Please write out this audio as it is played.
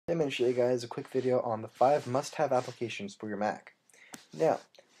I'm going to show you guys a quick video on the 5 must-have applications for your Mac. Now,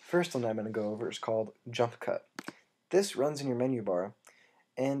 first one I'm going to go over is called Jump Cut. This runs in your menu bar,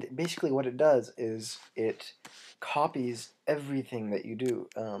 and basically what it does is it copies everything that you do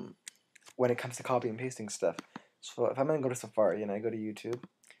when it comes to copy and pasting stuff. So if I'm going to go to Safari and I go to YouTube,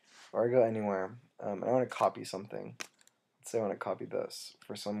 or I go anywhere, and I want to copy something. Let's say I want to copy this.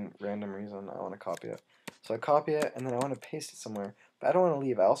 For some random reason, I want to copy it. So I copy it, and then I want to paste it somewhere. But I don't want to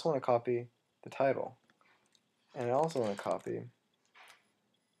leave. I also want to copy the title. And I also want to copy,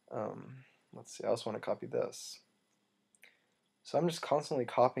 let's see, I also want to copy this. So I'm just constantly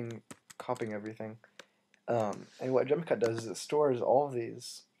copying everything. And what Jump Cut does is it stores all of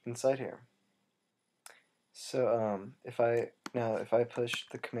these inside here. So if I push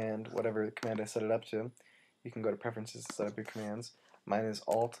the command, whatever command I set it up to, you can go to Preferences to set up your commands. Mine is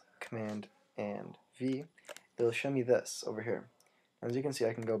Alt, Command, and V. It'll show me this over here. As you can see,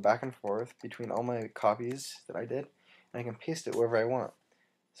 I can go back and forth between all my copies that I did, and I can paste it wherever I want.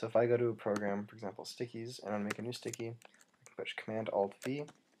 So if I go to a program, for example, stickies, and I want to make a new sticky, I can push Command Alt V,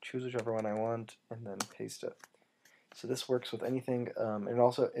 choose whichever one I want, and then paste it. So this works with anything, and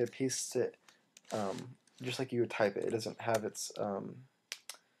also it pastes it just like you would type it. It doesn't have its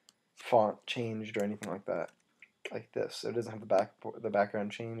font changed or anything like that, like this. So it doesn't have the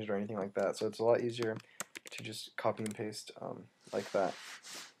background changed or anything like that. So it's a lot easier to just copy and paste like that.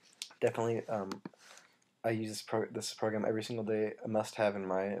 Definitely, I use this program every single day. A must-have in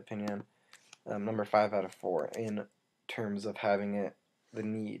my opinion. Number 5 out of 4 in terms of having it, the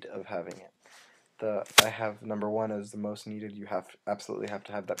need of having it. I have number 1 as the most needed. You absolutely have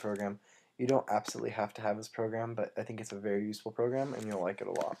to have that program. You don't absolutely have to have this program, but I think it's a very useful program, and you'll like it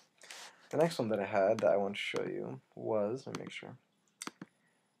a lot. The next one that I had that I want to show you was, let me make sure,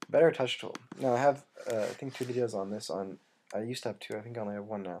 Better Touch Tool. Now I have, I think 2 videos on this. I used to have 2. I think I only have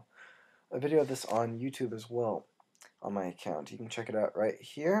 1 now. A video of this on YouTube as well on my account. You can check it out right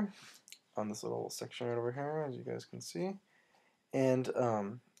here on this little section right over here, as you guys can see. And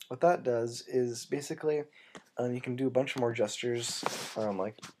what that does is basically you can do a bunch more gestures,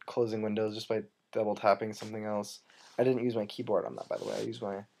 like closing windows just by double tapping something else. I didn't use my keyboard on that, by the way. I used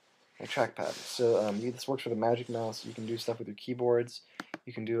my trackpad. So this works with a magic mouse. You can do stuff with your keyboards.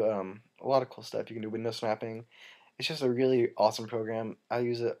 You can do a lot of cool stuff. You can do window snapping. It's just a really awesome program. I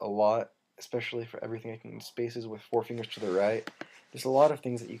use it a lot, especially for everything I can spaces with 4 fingers to the right. There's a lot of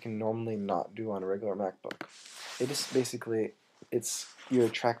things that you can normally not do on a regular MacBook. It just basically, it's your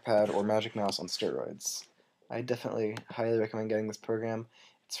trackpad or magic mouse on steroids. I definitely highly recommend getting this program.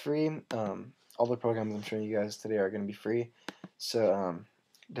 It's free. All the programs I'm showing you guys today are going to be free. So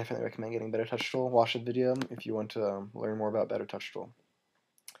definitely recommend getting Better Touch Tool. Watch the video if you want to learn more about Better Touch Tool.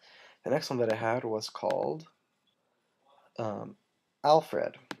 The next one that I had was called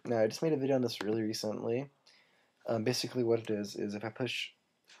Alfred. Now I just made a video on this really recently. Basically what it is if I push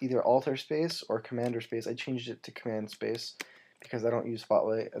either Alt or space or Command or space, I changed it to Command space because I don't use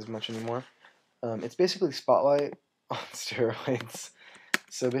Spotlight as much anymore. It's basically Spotlight on steroids.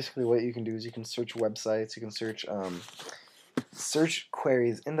 So basically what you can do is you can search websites, you can search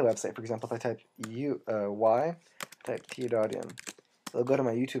queries in the website. For example, if I type Y, type t.in, it'll go to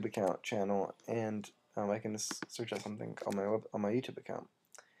my YouTube account channel, and I can search out something on my YouTube account.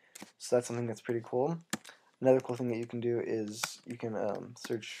 So that's something that's pretty cool. Another cool thing that you can do is you can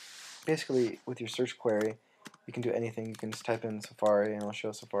search, basically with your search query, you can do anything. You can just type in Safari, and it'll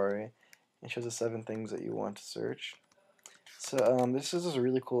show Safari. It shows the 7 things that you want to search. So this is a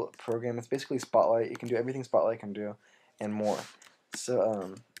really cool program. It's basically Spotlight. You can do everything Spotlight can do and more.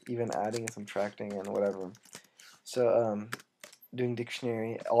 So even adding and subtracting and whatever. So doing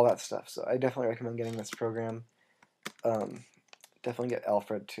dictionary, all that stuff. So I definitely recommend getting this program. Definitely get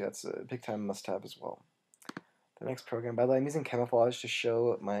Alfred too. That's a big time must-have as well. The next program, by the way, I'm using Camouflage to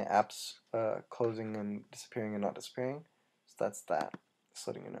show my apps closing and disappearing and not disappearing. So that's that. Just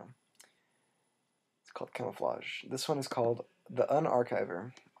letting you know. It's called Camouflage. This one is called the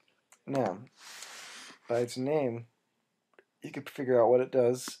Unarchiver. Now, by its name, you can figure out what it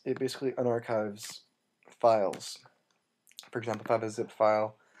does. It basically unarchives files. For example, if I have a zip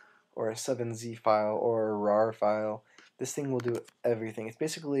file, or a 7z file, or a rar file, this thing will do everything. It's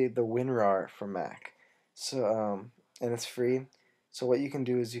basically the WinRAR for Mac. So, and it's free. So what you can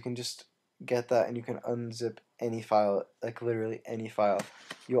do is you can just get that and you can unzip any file, like literally any file.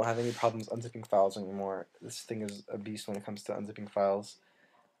 You won't have any problems unzipping files anymore. This thing is a beast when it comes to unzipping files.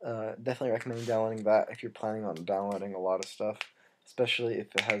 Definitely recommend downloading that if you're planning on downloading a lot of stuff, especially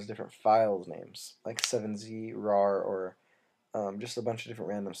if it has different files names, like 7z, rar, or just a bunch of different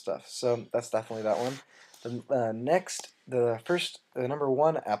random stuff. So that's definitely that one. The number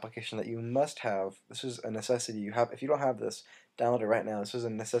one application that you must have. This is a necessity. If you don't have this, download it right now. This is a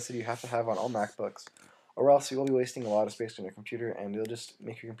necessity you have to have on all MacBooks, or else you will be wasting a lot of space on your computer, and it'll just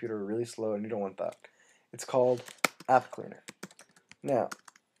make your computer really slow, and you don't want that. It's called App Cleaner. Now,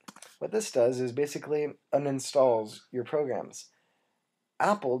 what this does is basically uninstalls your programs.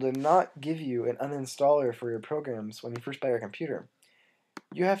 Apple did not give you an uninstaller for your programs when you first buy your computer.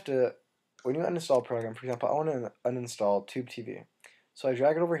 You have to, when you uninstall a program, for example, I want to uninstall TubeTV. So I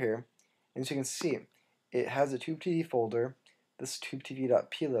drag it over here, and as you can see, it has a TubeTV folder, this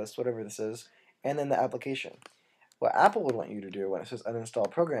tubetv.plist, whatever this is, and then the application. What Apple would want you to do when it says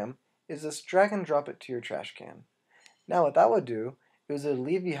uninstall program is just drag and drop it to your trash can. Now what that would do is it would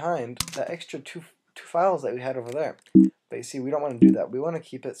leave behind that extra two files that we had over there. But you see, we don't want to do that. We want to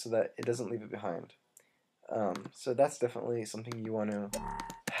keep it so that it doesn't leave it behind. So that's definitely something you want to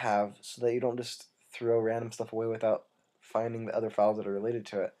have so that you don't just throw random stuff away without finding the other files that are related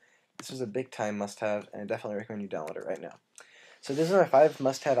to it. This is a big time must-have, and I definitely recommend you download it right now. So these are my 5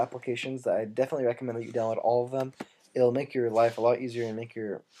 must-have applications that I definitely recommend that you download all of them. It'll make your life a lot easier and make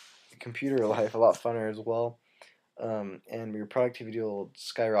your computer life a lot funner as well. And your productivity will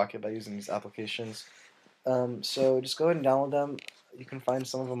skyrocket by using these applications. So just go ahead and download them. You can find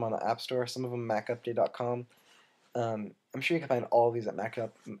some of them on the App Store, some of them macupdate.com. I'm sure you can find all of these at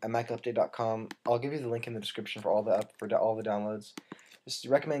macupdate.com. I'll give you the link in the description for all the downloads. Just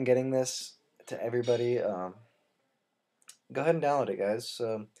recommend getting this to everybody. Go ahead and download it, guys.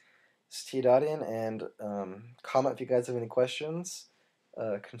 So, it's T-Dadian, and comment if you guys have any questions,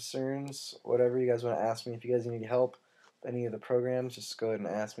 concerns, whatever you guys want to ask me. If you guys need help with any of the programs, just go ahead and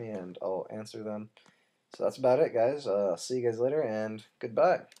ask me, and I'll answer them. So that's about it, guys. See you guys later, and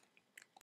goodbye.